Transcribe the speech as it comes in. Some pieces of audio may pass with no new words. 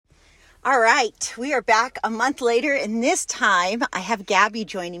All right, we are back a month later, and this time I have Gabby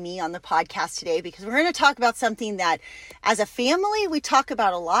joining me on the podcast today because we're going to talk about something that as a family we talk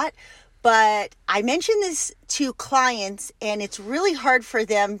about a lot, but I mentioned this to clients and it's really hard for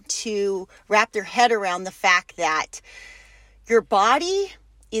them to wrap their head around the fact that your body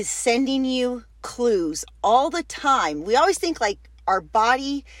is sending you clues all the time. We always think like our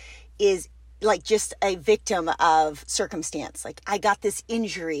body is like just a victim of circumstance. Like, I got this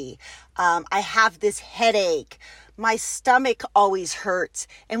injury. I have this headache. My stomach always hurts.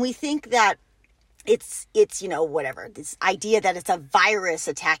 And we think that it's, whatever, this idea that it's a virus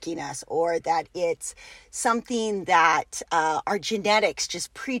attacking us or that it's something that our genetics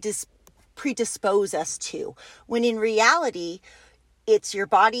just predispose us to. When in reality, it's your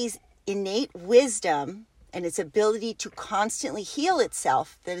body's innate wisdom and its ability to constantly heal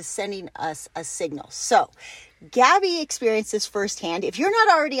itself that is sending us a signal. So, Gabby experienced this firsthand. If you're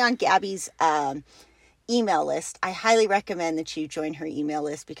not already on Gabby's email list, I highly recommend that you join her email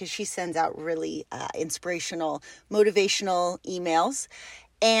list because she sends out really inspirational, motivational emails.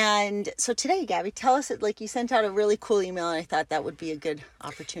 And so today, Gabby, tell us, you sent out a really cool email, and I thought that would be a good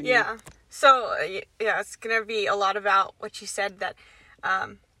opportunity. Yeah. So, it's going to be a lot about what you said that...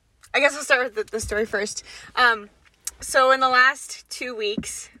 I guess I'll start with the story first. So in the last 2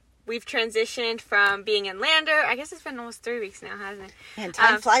 weeks, we've transitioned from being in Lander. I guess it's been almost 3 weeks now, hasn't it? And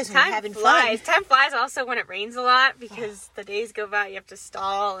time flies when you're having fun. Time flies also when it rains a lot because the days go by. You have to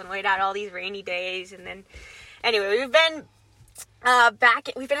stall and wait out all these rainy days. And then, anyway, we've been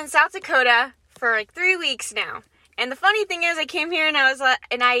we've been in South Dakota for like 3 weeks now. And the funny thing is, I came here and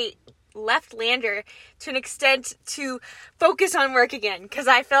I left Lander to an extent to focus on work again because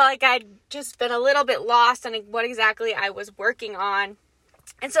I felt like I'd just been a little bit lost on what exactly I was working on.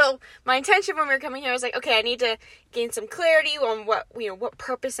 And so my intention when we were coming here was like, okay, I need to gain some clarity on what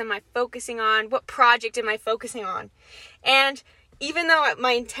purpose am I focusing on? What project am I focusing on? And even though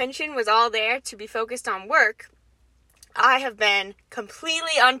my intention was all there to be focused on work, I have been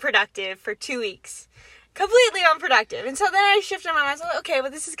completely unproductive for 2 weeks. Completely unproductive. And so then I shifted my mind. I was like, okay,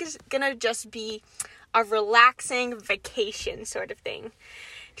 well, this is going to just be a relaxing vacation sort of thing.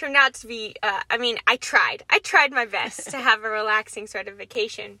 Turned out to be, I tried my best to have a relaxing sort of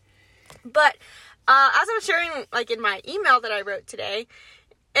vacation. But as I was sharing, in my email that I wrote today,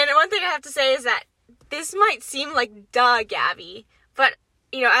 and one thing I have to say is that this might seem like, duh, Gabby, but,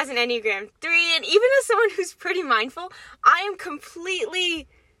 as an Enneagram 3, and even as someone who's pretty mindful, I am completely...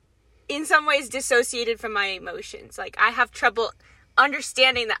 in some ways dissociated from my emotions. I have trouble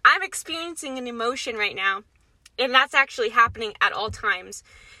understanding that I'm experiencing an emotion right now, and that's actually happening at all times.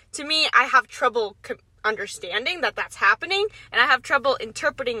 To me, I have trouble understanding that that's happening, and I have trouble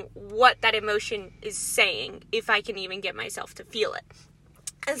interpreting what that emotion is saying, if I can even get myself to feel it.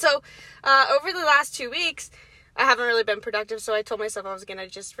 And so, over the last 2 weeks, I haven't really been productive, so I told myself I was going to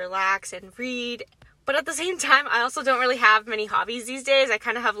just relax and read. But at the same time, I also don't really have many hobbies these days. I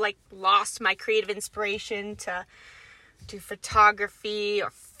kind of have lost my creative inspiration to do photography or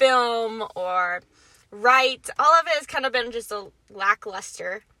film or write. All of it has kind of been just a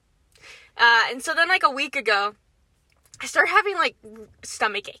lackluster. And so then a week ago, I started having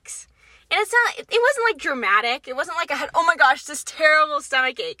stomach aches. And it wasn't dramatic. It wasn't I had, oh my gosh, this terrible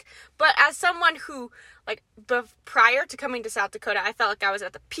stomach ache. But as someone who prior to coming to South Dakota, I felt like I was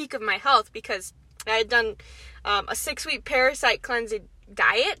at the peak of my health because I had done a 6-week parasite cleansing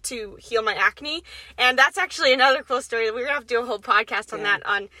diet to heal my acne. And that's actually another cool story. We're going to have to do a whole podcast on that.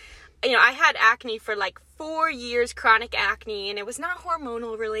 I had acne for 4 years, chronic acne, and it was not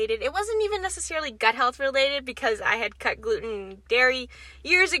hormonal related. It wasn't even necessarily gut health related because I had cut gluten and dairy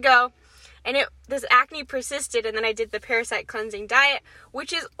years ago. And this acne persisted, and then I did the parasite cleansing diet,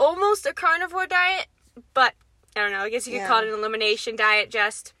 which is almost a carnivore diet, but I don't know, I guess you could call it an elimination diet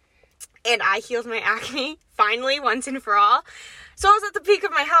just. And I healed my acne, finally, once and for all. So I was at the peak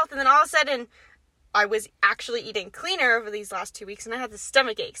of my health, and then all of a sudden, I was actually eating cleaner over these last 2 weeks, and I had this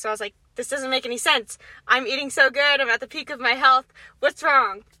stomach ache. So I was like, this doesn't make any sense. I'm eating so good, I'm at the peak of my health, what's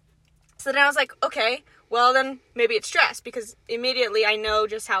wrong? So then I was like, okay, well then, maybe it's stress, because immediately I know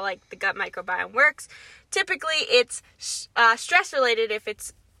just how, the gut microbiome works. Typically, it's stress-related if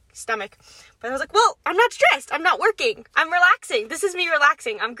it's stomach. But I was like, well, I'm not stressed, I'm not working, I'm relaxing, this is me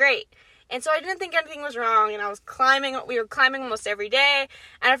relaxing, I'm great. And so I didn't think anything was wrong, and we were climbing almost every day,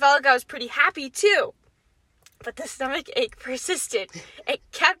 and I felt like I was pretty happy too. But the stomach ache persisted. I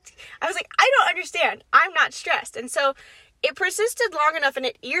was like, I don't understand. I'm not stressed. And so it persisted long enough, and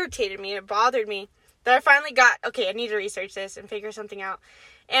it irritated me, and it bothered me, that I finally got, okay, I need to research this and figure something out.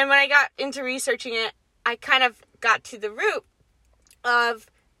 And when I got into researching it, I kind of got to the root of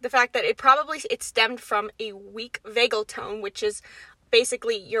the fact that it stemmed from a weak vagal tone, which is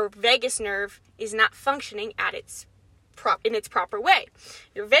basically your vagus nerve is not functioning at in its proper way.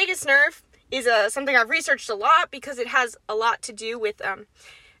 Your vagus nerve is something I've researched a lot because it has a lot to do with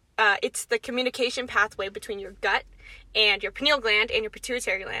it's the communication pathway between your gut and your pineal gland and your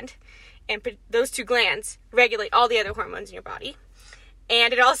pituitary gland, and those two glands regulate all the other hormones in your body.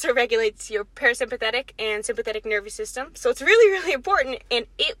 And it also regulates your parasympathetic and sympathetic nervous system. So it's really, really important, and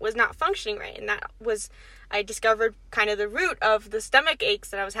it was not functioning right. And I discovered kind of the root of the stomach aches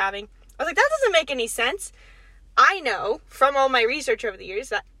that I was having. I was like, that doesn't make any sense. I know from all my research over the years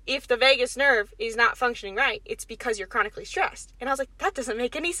that if the vagus nerve is not functioning right, it's because you're chronically stressed. And I was like, that doesn't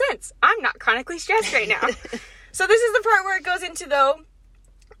make any sense. I'm not chronically stressed right now. So this is the part where it goes into, though,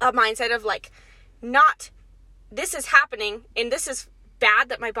 a mindset of like, this is happening, and this is bad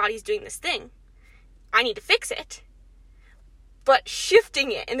that my body's doing this thing. I need to fix it. But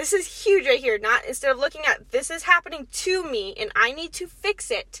shifting it, and this is huge right here, instead of looking at this is happening to me and I need to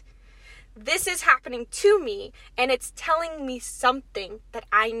fix it, this is happening to me and it's telling me something that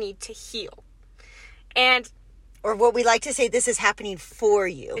I need to heal. Or what we like to say, this is happening for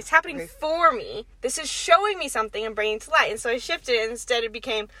you. It's happening for me. This is showing me something and bringing it to light. And so I shifted it, and instead it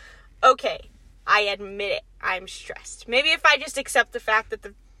became, okay, I admit it, I'm stressed. Maybe if I just accept the fact that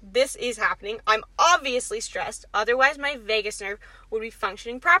this is happening, I'm obviously stressed, otherwise my vagus nerve would be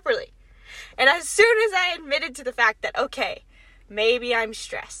functioning properly. And as soon as I admitted to the fact that, okay, maybe I'm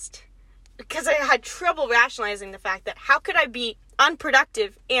stressed, because I had trouble rationalizing the fact that how could I be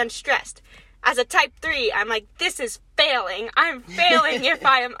unproductive and stressed? As a type 3, I'm like, this is failing. I'm failing if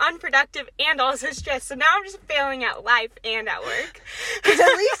I am unproductive and also stressed. So now I'm just failing at life and at work. Because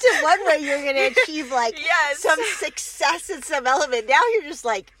at least in one way you're going to achieve some success in some element. Now you're just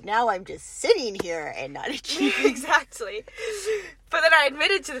like, now I'm just sitting here and not achieving. Exactly. But then I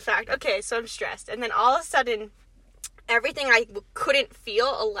admitted to the fact, okay, so I'm stressed. And then all of a sudden, everything I couldn't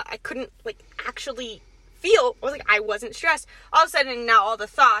feel, I couldn't actually feel, was I wasn't stressed. All of a sudden now all the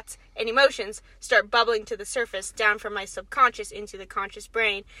thoughts and emotions start bubbling to the surface down from my subconscious into the conscious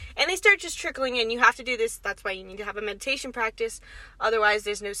brain, and they start just trickling in. You have to do this. That's why you need to have a meditation practice. Otherwise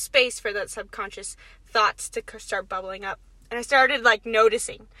there's no space for that subconscious thoughts to start bubbling up. And I started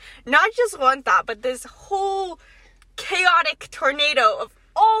noticing not just one thought, but this whole chaotic tornado of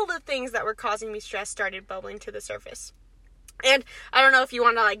all the things that were causing me stress started bubbling to the surface. And I don't know if you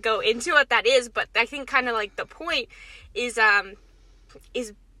want to go into what that is, but I think kind of the point is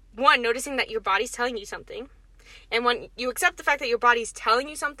one, noticing that your body's telling you something. And when you accept the fact that your body's telling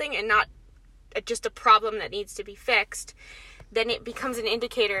you something and not just a problem that needs to be fixed, then it becomes an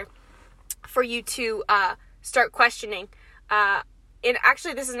indicator for you to start questioning. And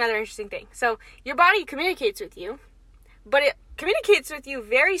actually, this is another interesting thing. So your body communicates with you, but it communicates with you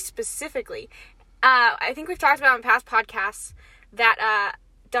very specifically. I think we've talked about in past podcasts that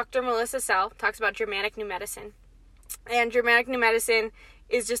Dr. Melissa Sell talks about Germanic New Medicine. And Germanic New Medicine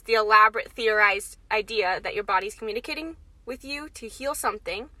is just the elaborate theorized idea that your body's communicating with you to heal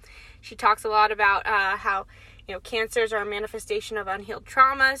something. She talks a lot about how cancers are a manifestation of unhealed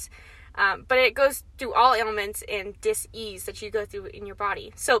traumas, but it goes through all ailments and dis-ease that you go through in your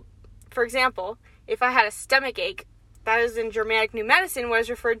body. So, for example, if I had a stomach ache, that is in Germanic New Medicine was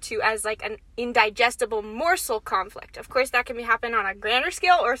referred to as an indigestible morsel conflict. Of course, that can happen on a grander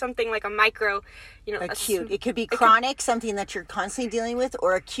scale or something like a micro, acute. It could be chronic, something that you're constantly dealing with,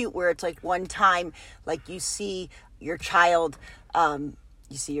 or acute, where it's one time, you see your child,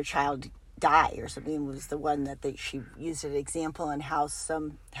 die or something. Was the one that she used an example on how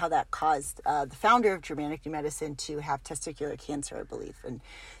that caused the founder of Germanic New Medicine to have testicular cancer, I believe, and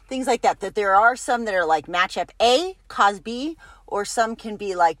things like that. That there are some that are matchup A cause B, or some can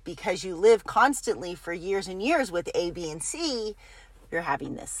be because you live constantly for years and years with A, B, and C, you're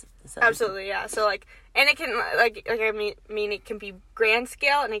having this. Absolutely, yeah. So and it can it can be grand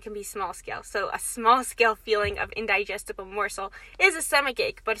scale and it can be small scale. So a small scale feeling of indigestible morsel is a stomach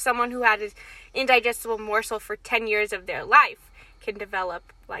ache, but someone who had an indigestible morsel for 10 years of their life can develop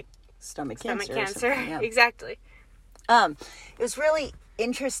stomach cancer. Yeah. Exactly. It was really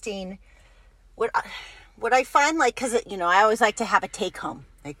interesting what I find, because I always like to have a take home.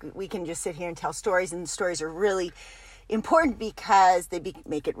 We can just sit here and tell stories, and the stories are really important because they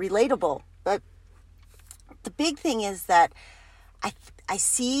make it relatable. But the big thing is that I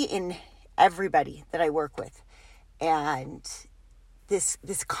see in everybody that I work with, and this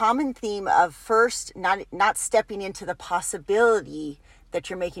common theme of first not stepping into the possibility that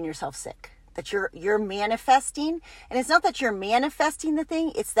you're making yourself sick, that you're manifesting. And it's not that you're manifesting the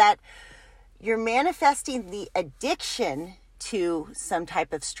thing, it's that you're manifesting the addiction to some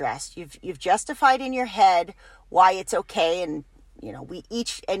type of stress. You've justified in your head why it's okay, and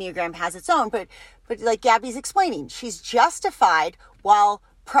each Enneagram has its own, but like Gabby's explaining, she's justified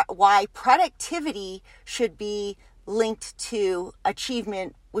why productivity should be linked to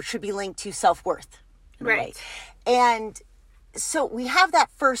achievement, which should be linked to self-worth. Right. And so we have that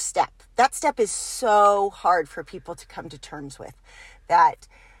first step. That step is so hard for people to come to terms with, that,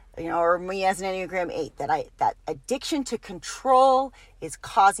 or me as an Enneagram 8, that addiction to control is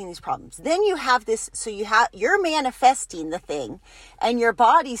causing these problems. Then you have this, so you're manifesting the thing, and your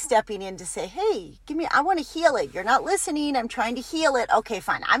body's stepping in to say, hey, I want to heal it. You're not listening. I'm trying to heal it. Okay,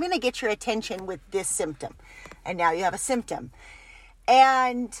 fine. I'm going to get your attention with this symptom. And now you have a symptom.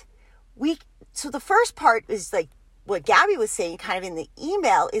 And so the first part is like what Gabby was saying kind of in the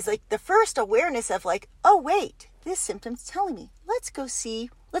email, is like the first awareness of like, oh, wait, this symptom's telling me,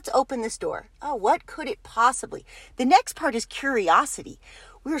 let's open this door. Oh, what could it possibly? The next part is curiosity.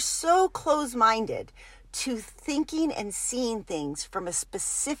 We're so close-minded to thinking and seeing things from a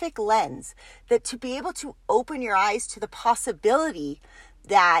specific lens, that to be able to open your eyes to the possibility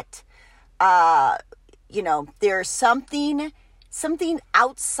that, there's something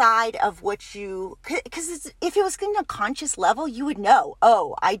outside of what because if it was in a conscious level, you would know,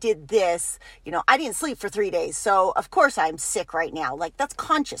 oh, I did this, I didn't sleep for 3 days, so of course I'm sick right now. Like, that's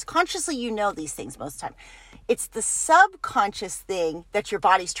conscious. Consciously, these things most of the time. It's the subconscious thing that your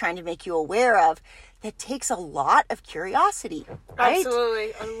body's trying to make you aware of that takes a lot of curiosity, right?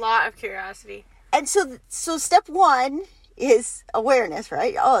 Absolutely. A lot of curiosity. And so step 1 is awareness,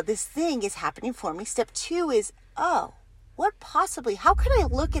 right? Oh, this thing is happening for me. Step 2 is, oh, how could I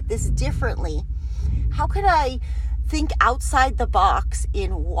look at this differently? How could I think outside the box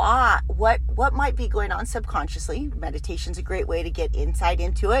in what might be going on subconsciously? Meditation's a great way to get insight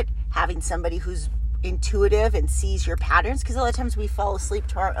into it. Having somebody who's intuitive and sees your patterns, because a lot of times we fall asleep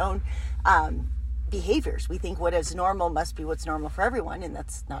to our own behaviors. We think what is normal must be what's normal for everyone, and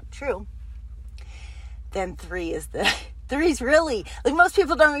that's not true. Then 3 is really, like, most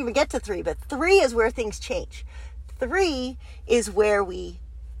people don't even get to 3, but 3 is where things change. 3 is where we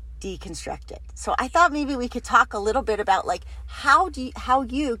deconstruct it. So I thought maybe we could talk a little bit about like how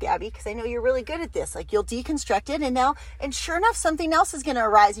you, Gabby, because I know you're really good at this, like you'll deconstruct it, and sure enough, something else is going to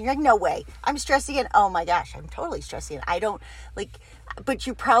arise, and you're like, no way, I'm stressed again. Oh my gosh, I'm totally stressed again. I don't like, but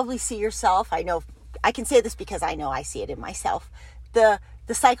you probably see yourself. I know, I can say this because I know I see it in myself. The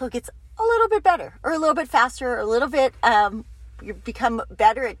cycle gets a little bit better, or a little bit faster, or a little bit, you become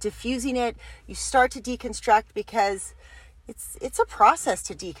better at diffusing it. You start to deconstruct, because it's a process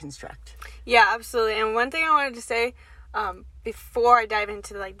to deconstruct. Yeah, absolutely. And one thing I wanted to say before I dive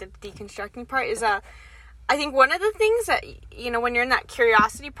into like the deconstructing part is I think one of the things that, when you're in that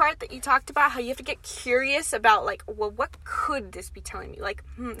curiosity part that you talked about, how you have to get curious about like, well, what could this be telling me? Like,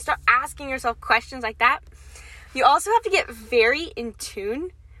 start asking yourself questions like that. You also have to get very in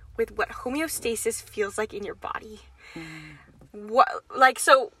tune with what homeostasis feels like in your body.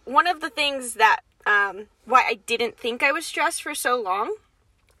 So one of the things that why I didn't think I was stressed for so long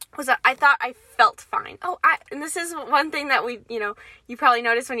was that I thought I felt fine. And this is one thing that you probably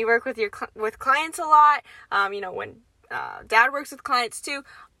notice when you work with with clients a lot. When Dad works with clients too,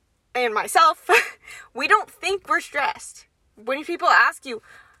 and myself, we don't think we're stressed. When people ask you,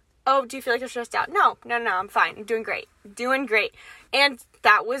 oh, do you feel like you're stressed out? No, I'm fine. I'm doing great. And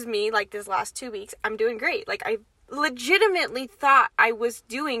that was me, like, this last 2 weeks. I'm doing great. Like, I legitimately thought I was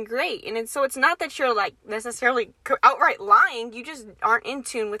doing great. And so it's not that you're, like, necessarily outright lying. You just aren't in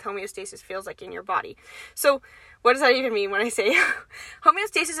tune with homeostasis feels like in your body. So what does that even mean when I say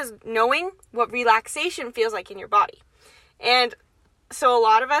homeostasis is knowing what relaxation feels like in your body. And so a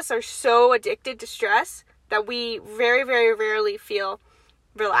lot of us are so addicted to stress that we very, very rarely feel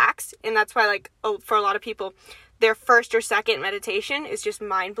relaxed. And that's why, like, for a lot of people, their first or second meditation is just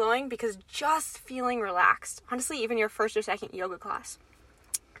mind-blowing, because just feeling relaxed, honestly, even your first or second yoga class,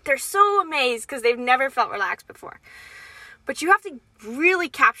 they're so amazed because they've never felt relaxed before. But you have to really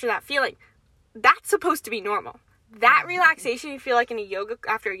capture that feeling. That's supposed to be normal. That relaxation you feel like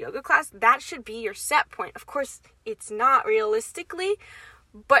after a yoga class, that should be your set point. Of course, it's not realistically,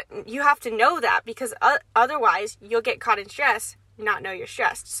 but you have to know that, because otherwise you'll get caught in stress, not know you're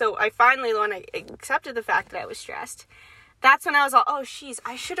stressed. So I finally, when I accepted the fact that I was stressed, that's when I was like, oh,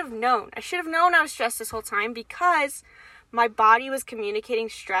 I should have known. I was stressed this whole time, because my body was communicating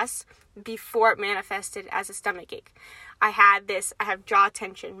stress before it manifested as a stomach ache. I have jaw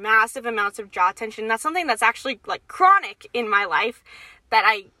tension, massive amounts of jaw tension. That's something that's actually like chronic in my life that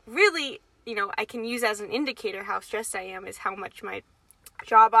I really, I can use as an indicator how stressed I am, is how much my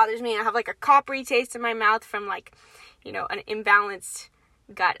jaw bothers me. I have like a coppery taste in my mouth from like, an imbalanced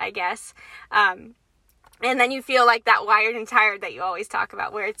gut, I guess. And then you feel like that wired and tired that you always talk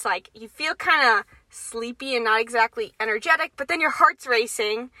about, where it's like you feel kind of sleepy and not exactly energetic, but then your heart's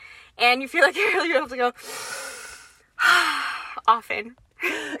racing and you feel like you really have to go often.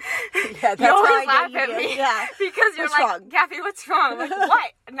 Yeah, that's you always why laugh at me because you're what's like, wrong? Gabby, what's wrong? I'm like,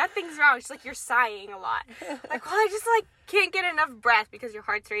 what? Nothing's wrong. It's like you're sighing a lot. Like, well, I just like can't get enough breath because your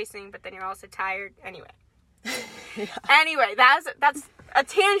heart's racing, but then you're also tired. Anyway, that's a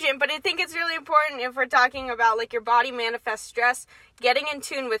tangent, but I think it's really important if we're talking about like your body manifests stress, getting in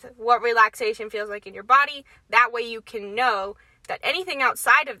tune with what relaxation feels like in your body. That way you can know that anything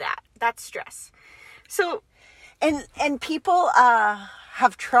outside of that, that's stress. So, and people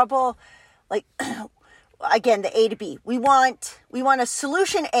have trouble, like, again, the A to B. We want a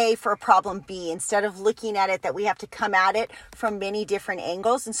solution A for a problem B instead of looking at it that we have to come at it from many different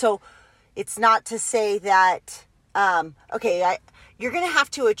angles. And so it's not to say that, you're going to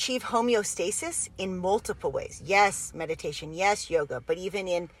have to achieve homeostasis in multiple ways. Yes, meditation, yes, yoga, but even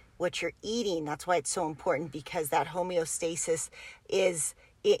in what you're eating, that's why it's so important, because that homeostasis is,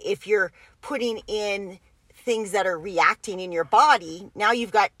 if you're putting in things that are reacting in your body, now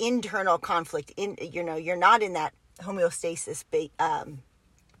you've got internal conflict you're not in that homeostasis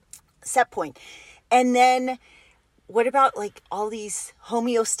set point. And then what about like all these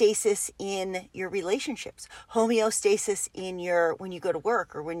homeostasis in your relationships, homeostasis in when you go to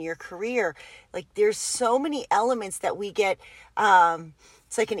work or when your career? Like there's so many elements that we get.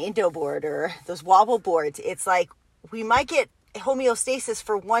 It's like an Indo board or those wobble boards. It's like we might get homeostasis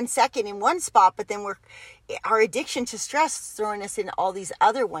for 1 second in one spot, but then our addiction to stress is throwing us in all these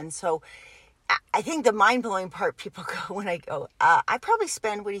other ones. So I think the mind-blowing part, people go when I go, I probably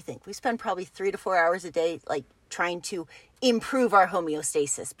spend, what do you think? We spend probably 3 to 4 hours a day, like trying to improve our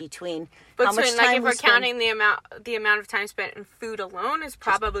homeostasis between how much time like if we we're spend, counting the amount of time spent in food alone is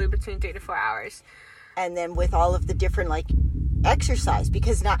probably between 3 to 4 hours. And then with all of the different like exercise,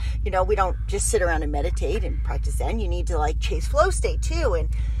 because not, we don't just sit around and meditate and practice Zen. You need to like chase flow state too. And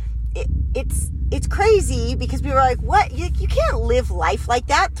it's crazy because people are like, what? You can't live life like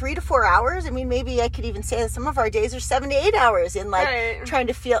that. 3 to 4 hours. I mean, maybe I could even say that some of our days are 7 to 8 hours in like trying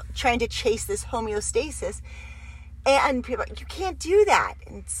to chase this homeostasis. And people are like, you can't do that.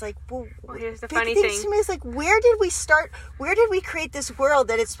 And it's like, well here's the funny thing to me is like, where did we start? Where did we create this world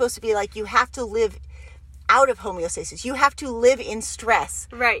that it's supposed to be like, you have to live out of homeostasis. You have to live in stress.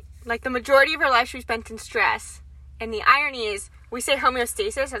 Right. Like the majority of our life should be spent in stress. And the irony is we say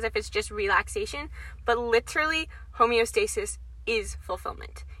homeostasis as if it's just relaxation, but literally homeostasis is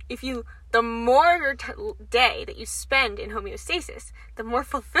fulfillment. The more your day that you spend in homeostasis, the more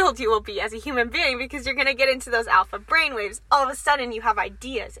fulfilled you will be as a human being, because you're going to get into those alpha brainwaves. All of a sudden you have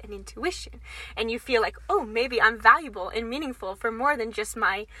ideas and intuition, and you feel like, oh, maybe I'm valuable and meaningful for more than just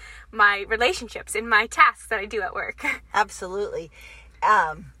my relationships and my tasks that I do at work. Absolutely.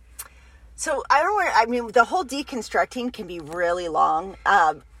 So the whole deconstructing can be really long.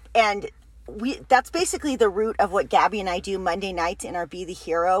 And that's basically the root of what Gabby and I do Monday nights in our Be the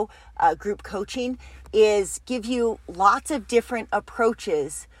Hero group coaching, is give you lots of different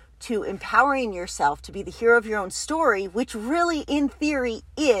approaches to empowering yourself to be the hero of your own story, which really in theory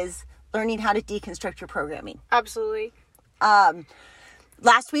is learning how to deconstruct your programming. Absolutely.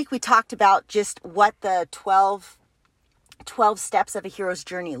 Last week we talked about just what the 12 steps of a hero's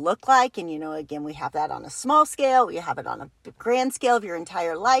journey look like. And, again, we have that on a small scale. We have it on a grand scale of your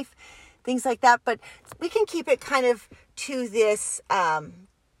entire life, things like that. But we can keep it kind of to this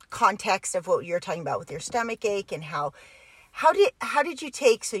context of what you're talking about with your stomach ache, and how did you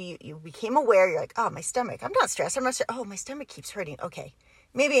take, so you became aware, you're like, oh, my stomach, I'm not stressed. Oh, my stomach keeps hurting. Okay,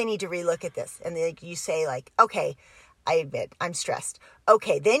 maybe I need to relook at this. And then you say like, okay, I admit I'm stressed.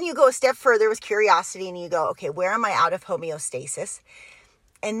 Okay, then you go a step further with curiosity and you go, okay, where am I out of homeostasis?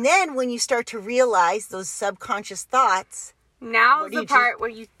 And then when you start to realize those subconscious thoughts, now's the part where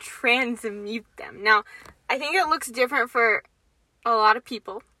you transmute them. Now, I think it looks different for a lot of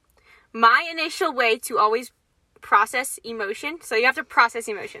people. My initial way to always process emotion, so you have to process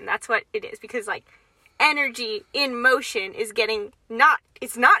emotion. That's what it is, because like energy in motion is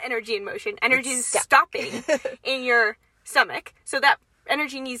it's not energy in motion. Energy is stopping in your stomach. So that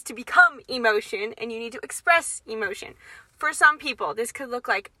energy needs to become emotion, and you need to express emotion. For some people, this could look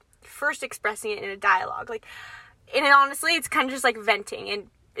like first expressing it in a dialogue. And honestly, it's kind of just like venting. And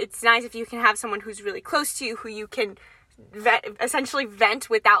it's nice if you can have someone who's really close to you, who you can essentially vent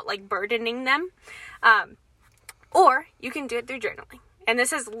without like burdening them. Or you can do it through journaling. And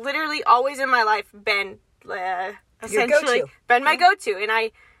this has literally always in my life been essentially been my go-to. And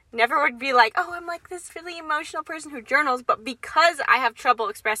I never would be like, oh, I'm like this really emotional person who journals, but because I have trouble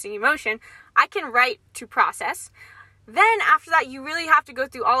expressing emotion, I can write to process. Then after that, you really have to go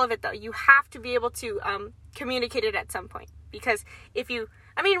through all of it though. You have to be able to communicate it at some point, because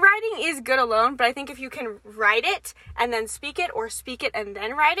writing is good alone, but I think if you can write it and then speak it, or speak it and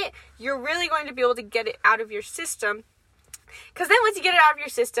then write it, you're really going to be able to get it out of your system. Because then once you get it out of your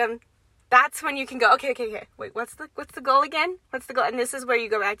system, that's when you can go, okay, wait, what's the goal again? What's the goal? And this is where you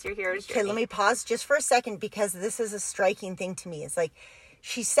go back to your hero's journey. Okay, let me pause just for a second, because this is a striking thing to me. It's like,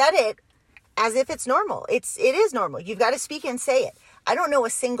 she said it as if it's normal. It is normal. You've got to speak and say it. I don't know a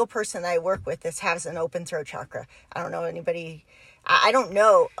single person that I work with that has an open throat chakra. I don't know anybody. I don't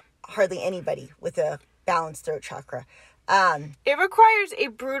know hardly anybody with a balanced throat chakra. It requires a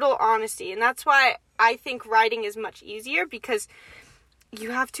brutal honesty, and that's why I think writing is much easier, because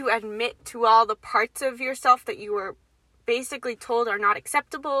you have to admit to all the parts of yourself that you were basically told are not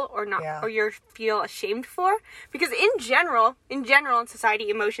acceptable, or not, or you feel ashamed for. Because in general in society,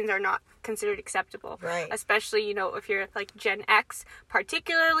 emotions are not considered acceptable. Right. Especially, if you're like Gen X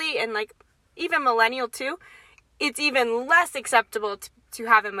particularly, and like even millennial too, it's even less acceptable to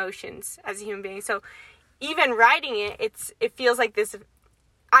have emotions as a human being. So even writing it feels like this,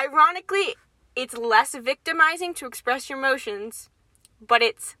 ironically, it's less victimizing to express your emotions, but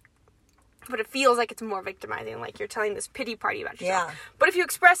it feels like it's more victimizing, like you're telling this pity party about yourself. Yeah. But if you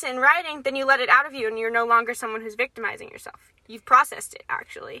express it in writing, then you let it out of you, and you're no longer someone who's victimizing yourself. You've processed it,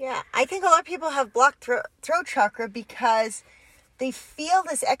 actually. Yeah, I think a lot of people have blocked throat chakra because they feel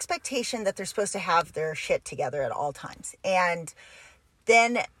this expectation that they're supposed to have their shit together at all times. And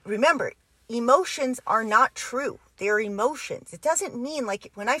then remember, emotions are not true. They're emotions. It doesn't mean,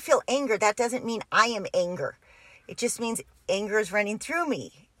 like, when I feel anger, that doesn't mean I am anger. It just means anger is running through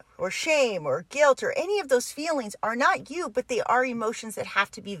me, or shame or guilt, or any of those feelings are not you, but they are emotions that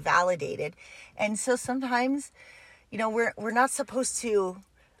have to be validated. And so sometimes, we're not supposed to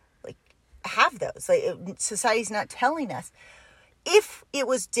like have those. Like, society's not telling us. If it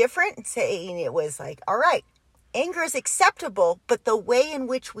was different, saying it was like, all right, anger is acceptable, but the way in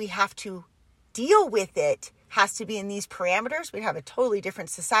which we have to deal with it has to be in these parameters, we'd have a totally different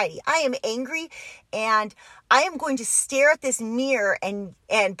society. I am angry, and I am going to stare at this mirror and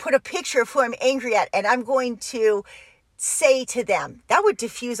put a picture of who I'm angry at, and I'm going to say to them. That would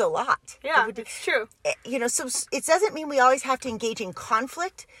diffuse a lot. Yeah, it's true. So it doesn't mean we always have to engage in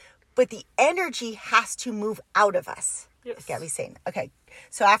conflict, but the energy has to move out of us. Yes. Like Gabby's saying. Okay,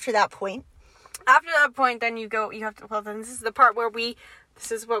 so after that point, then this is the part where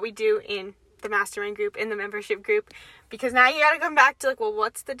this is what we do in the mastermind group, in the membership group, because now you got to come back to, like, well,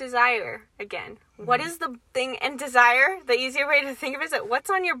 what's the desire again? Mm-hmm. What is the thing? And desire, the easier way to think of it is that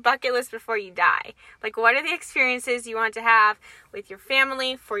what's on your bucket list before you die? Like, what are the experiences you want to have with your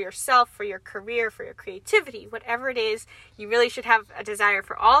family, for yourself, for your career, for your creativity, whatever it is. You really should have a desire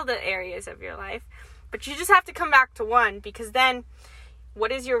for all the areas of your life, but you just have to come back to one, because then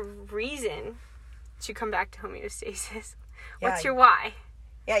what is your reason to come back to homeostasis? What's your why?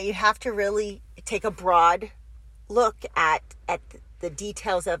 Yeah, you have to really take a broad look at the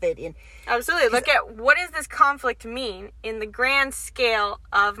details of it. Absolutely. Look at, what does this conflict mean in the grand scale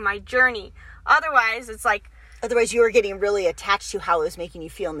of my journey? Otherwise, it's like... Otherwise, you were getting really attached to how it was making you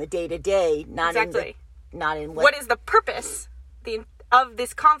feel in the day-to-day, not in what is the purpose of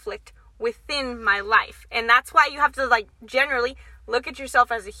this conflict within my life. And that's why you have to, like, generally look at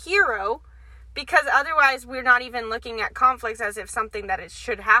yourself as a hero, because otherwise we're not even looking at conflicts as if something that it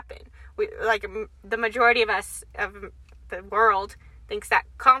should happen. The majority of us, of the world, thinks that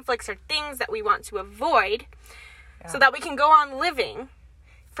conflicts are things that we want to avoid, so that we can go on living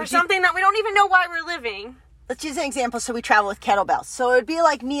for something that we don't even know why we're living. Let's use an example. So we travel with kettlebells. So it would be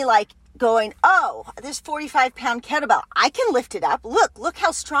like me, going, oh, this 45-pound kettlebell, I can lift it up. Look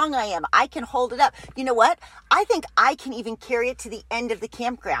how strong I am. I can hold it up. You know what? I think I can even carry it to the end of the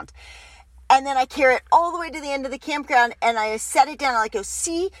campground. And then I carry it all the way to the end of the campground, and I set it down, and I go,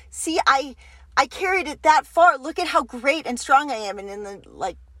 see, I carried it that far. Look at how great and strong I am. And then,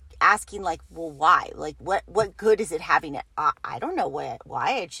 asking, well, why? What good is it having it? I don't know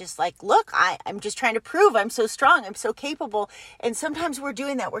why. It's just look, I'm just trying to prove I'm so strong. I'm so capable. And sometimes we're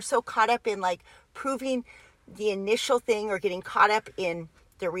doing that. We're so caught up in, proving the initial thing, or getting caught up in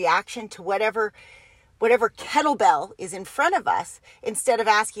the reaction to whatever kettlebell is in front of us, instead of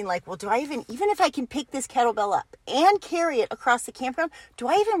asking, well, do I even if I can pick this kettlebell up and carry it across the campground, do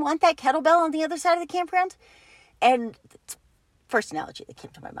I even want that kettlebell on the other side of the campground? And first analogy that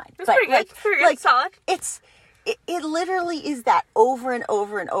came to my mind. It's pretty good. Solid. It literally is that over and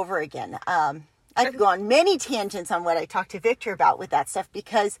over and over again. I could go on many tangents on what I talked to Victor about with that stuff,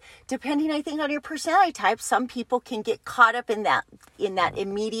 because depending, I think, on your personality type, some people can get caught up in that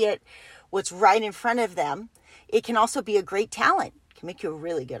immediate, what's right in front of them. It can also be a great talent. It can make you a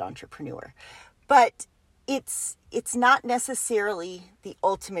really good entrepreneur. But it's not necessarily the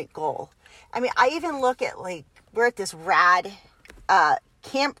ultimate goal. I mean, I even look at, like, we're at this rad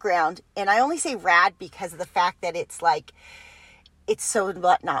campground, and I only say rad because of the fact that it's like, it's so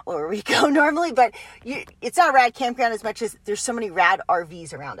not where we go normally, but it's not a rad campground as much as there's so many rad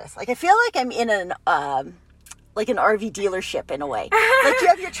RVs around us. Like, I feel like I'm in an RV dealership in a way. Like, you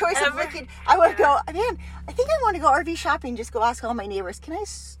have your choice of looking. I would go, man, I think I want to go RV shopping. Just go ask all my neighbors, can I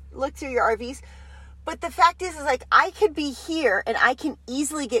look through your RVs? But the fact is like, I could be here and I can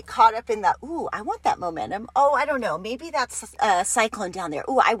easily get caught up in that. Ooh, I want that momentum. Oh, I don't know. Maybe that's a cyclone down there.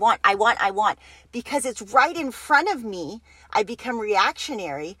 Ooh, I want. Because it's right in front of me, I become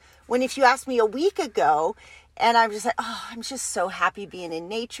reactionary. When if you asked me a week ago, and I'm just like, oh, I'm just so happy being in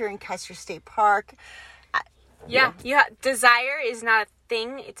nature in Custer State Park. Desire is not a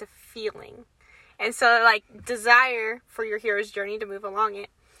thing. It's a feeling. And so, like, desire for your hero's journey to move along it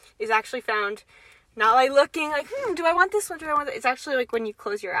is actually found not like looking like, do I want this one? Do I want that? It's actually like when you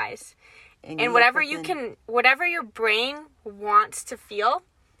close your eyes. And whatever whatever your brain wants to feel.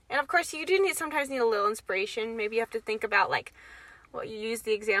 And of course, you do sometimes need a little inspiration. Maybe you have to think about, like, well, you used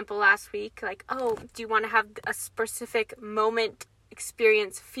the example last week, like, oh, do you want to have a specific moment,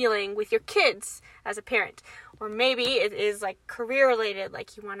 experience, feeling with your kids as a parent? Or maybe it is like career related,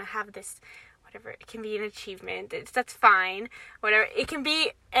 like you want to have this, whatever, it can be an achievement, that's fine, whatever, it can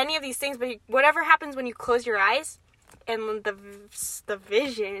be any of these things, but whatever happens when you close your eyes and the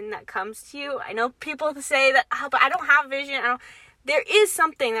vision that comes to you. I know people say that, oh, but I don't have vision. There is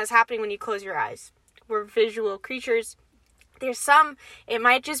something that's happening when you close your eyes. We're visual creatures. It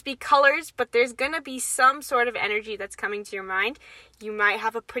might just be colors, but there's going to be some sort of energy that's coming to your mind. You might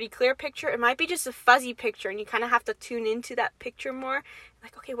have a pretty clear picture. It might be just a fuzzy picture, and you kind of have to tune into that picture more.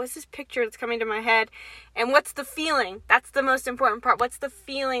 Like, okay, what's this picture that's coming to my head? And what's the feeling? That's the most important part. What's the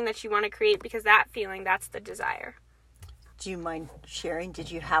feeling that you want to create? Because that feeling, that's the desire. Do you mind sharing?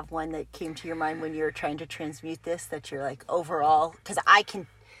 Did you have one that came to your mind when you were trying to transmute this, that you're like, overall? Because I can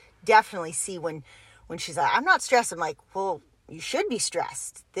definitely see when she's like, I'm not stressed. I'm like, well, you should be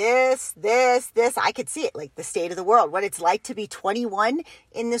stressed. This. I could see it, like the state of the world, what it's like to be 21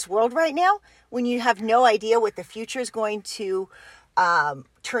 in this world right now, when you have no idea what the future is going to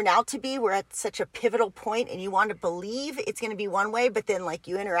turn out to be. We're at such a pivotal point, and you want to believe it's going to be one way, but then, like,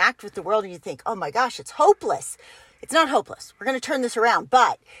 you interact with the world and you think, oh my gosh, it's hopeless. It's not hopeless. We're going to turn this around,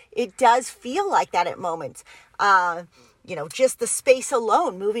 but it does feel like that at moments. Just the space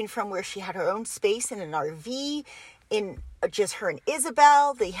alone, moving from where she had her own space in an RV, in just her and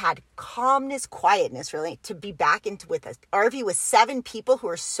Isabel, they had calmness, quietness, really, to be back with an RV with 7 people who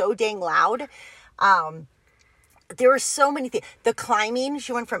are so dang loud. There were so many things. The climbing,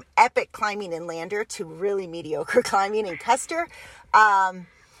 she went from epic climbing in Lander to really mediocre climbing in Custer. I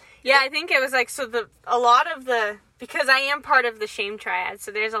think it was like, because I am part of the shame triad,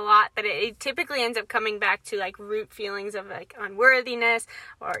 so there's a lot that it typically ends up coming back to, like, root feelings of, like, unworthiness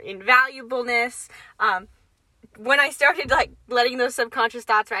or invaluableness. When I started, like, letting those subconscious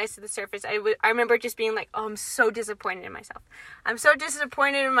thoughts rise to the surface, I remember just being like, oh, I'm so disappointed in myself. I'm so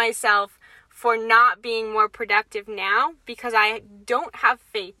disappointed in myself for not being more productive now, because I don't have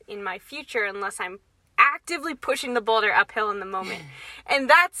faith in my future unless I'm actively pushing the boulder uphill in the moment.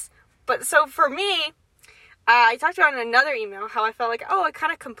 So for me, I talked about in another email how I felt like, I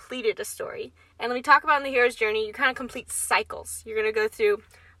kind of completed a story. And let me talk about in the hero's journey, you kind of complete cycles. You're going to go through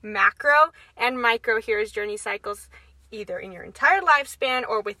macro and micro hero's journey cycles, either in your entire lifespan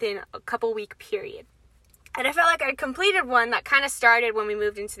or within a couple week period. And I felt like I completed one that kind of started when we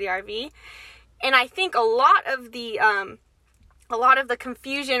moved into the RV. And I think a lot of the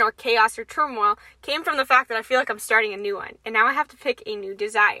confusion or chaos or turmoil came from the fact that I feel like I'm starting a new one. And now I have to pick a new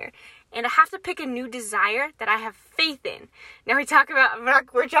desire. And I have to pick a new desire that I have faith in. Now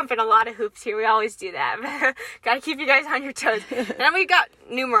we're jumping a lot of hoops here. We always do that. Got to keep you guys on your toes. And then we got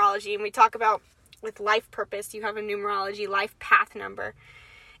numerology, and we talk about, with life purpose, you have a numerology life path number.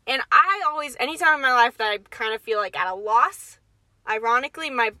 And I always, anytime in my life that I kind of feel like at a loss, ironically,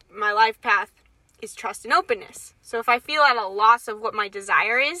 my life path is trust and openness. So if I feel at a loss of what my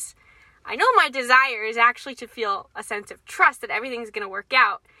desire is, I know my desire is actually to feel a sense of trust that everything's going to work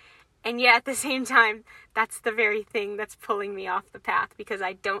out. And yet at the same time, that's the very thing that's pulling me off the path, because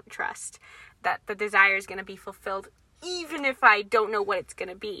I don't trust that the desire is going to be fulfilled, even if I don't know what it's going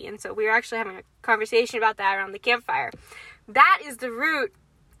to be. And so we were actually having a conversation about that around the campfire. That is the root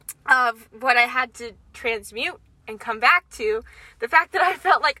of what I had to transmute and come back to, the fact that I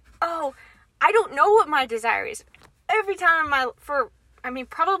felt like, oh, I don't know what my desire is. Every time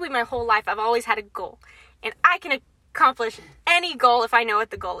probably my whole life, I've always had a goal. And I can accomplish any goal if I know what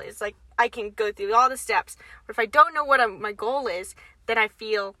the goal is. Like, I can go through all the steps. But if I don't know what my goal is, then I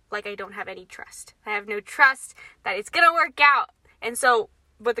feel like I don't have any trust. I have no trust that it's going to work out. And so,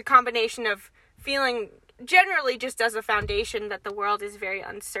 with the combination of feeling generally just as a foundation that the world is very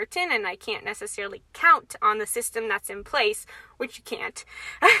uncertain and I can't necessarily count on the system that's in place, which you can't.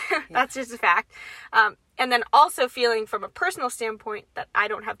 That's just a fact. And then also feeling from a personal standpoint that I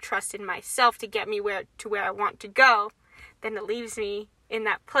don't have trust in myself to get me where I want to go, then it leaves me in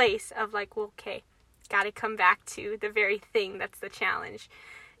that place of like, well, okay, got to come back to the very thing that's the challenge.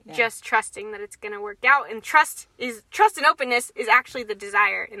 Yeah. Just trusting that it's going to work out. And trust and openness is actually the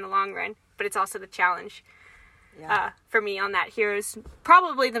desire in the long run, but it's also the challenge for me on that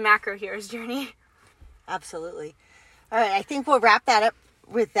probably the macro hero's journey. Absolutely. All right. I think we'll wrap that up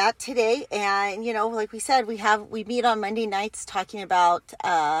with that today. And, like we said, we meet on Monday nights talking about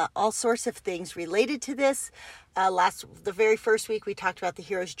all sorts of things related to this. The very first week we talked about the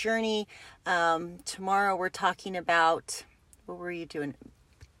hero's journey. Tomorrow we're talking about, what were you doing?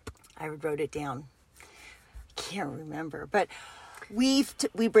 I wrote it down. I can't remember, but we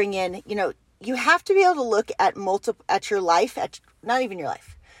bring in, you have to be able to look at your life, not even your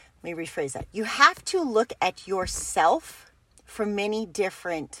life. Let me rephrase that. You have to look at yourself from many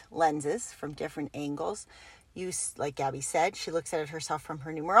different lenses, from different angles. Like Gabby said, she looks at it herself from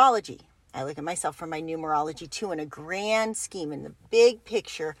her numerology. I look at myself from my numerology too, in a grand scheme, in the big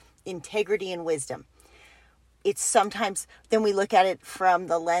picture, integrity and wisdom. It's sometimes, then we look at it from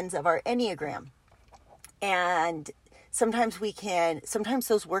the lens of our Enneagram. And sometimes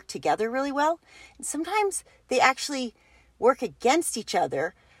those work together really well. And sometimes they actually work against each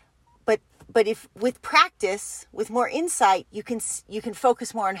other. But if with practice, with more insight, you can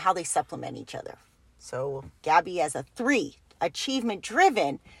focus more on how they supplement each other. So Gabby as a 3, achievement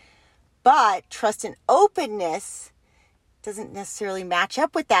driven, but trust and openness doesn't necessarily match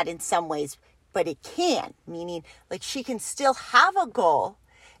up with that in some ways. But it can, meaning like she can still have a goal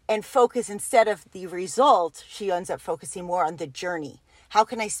and focus, instead of the result, she ends up focusing more on the journey. How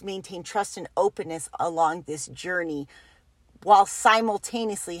can I maintain trust and openness along this journey while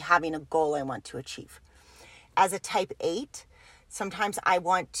simultaneously having a goal I want to achieve? As a type 8, sometimes I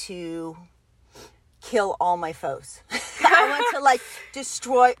want to kill all my foes. I want to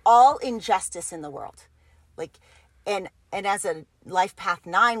destroy all injustice in the world. And as a life path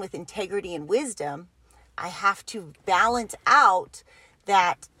 9 with integrity and wisdom, I have to balance out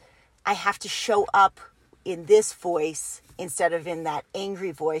that I have to show up in this voice instead of in that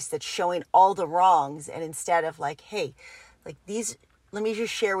angry voice that's showing all the wrongs. And instead of let me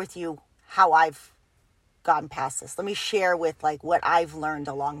just share with you how I've gotten past this. Let me share with what I've learned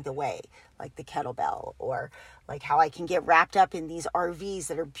along the way, like the kettlebell, or how I can get wrapped up in these RVs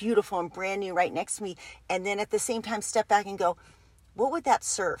that are beautiful and brand new right next to me. And then at the same time, step back and go, what would that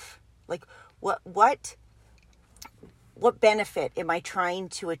serve? What benefit am I trying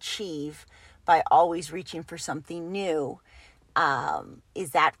to achieve by always reaching for something new?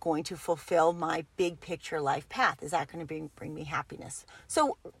 Is that going to fulfill my big picture life path? Is that going to bring me happiness?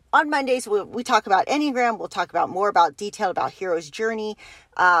 So on Mondays, we talk about Enneagram. We'll talk about more detail about hero's journey,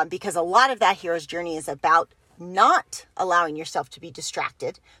 because a lot of that hero's journey is about not allowing yourself to be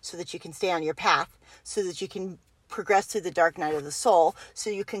distracted so that you can stay on your path, so that you can progress through the dark night of the soul, so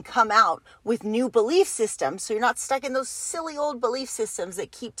you can come out with new belief systems, so you're not stuck in those silly old belief systems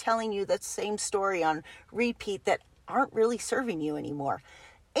that keep telling you that same story on repeat that aren't really serving you anymore.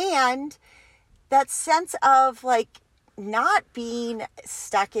 And that sense of not being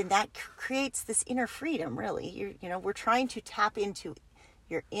stuck in that creates this inner freedom, really. We're trying to tap into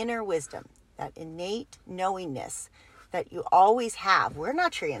your inner wisdom, that innate knowingness that you always have. We're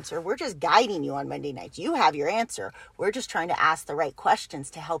not your answer. We're just guiding you on Monday nights. You have your answer. We're just trying to ask the right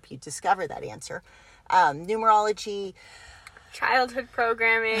questions to help you discover that answer. Numerology. Childhood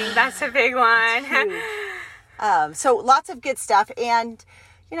programming. That's a big one. So lots of good stuff. And,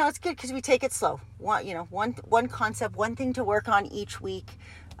 it's good because we take it slow. One concept, one thing to work on each week.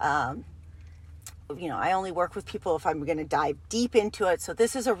 I only work with people if I'm going to dive deep into it. So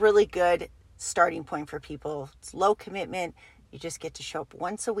this is a really good starting point for people. It's low commitment. You just get to show up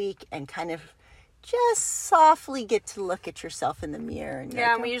once a week and kind of just softly get to look at yourself in the mirror.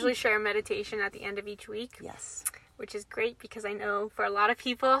 And we usually share a meditation at the end of each week. Yes. Which is great because I know for a lot of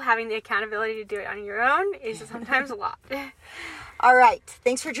people, having the accountability to do it on your own is sometimes a lot. All right.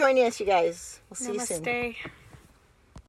 Thanks for joining us, you guys. We'll see you soon. Namaste.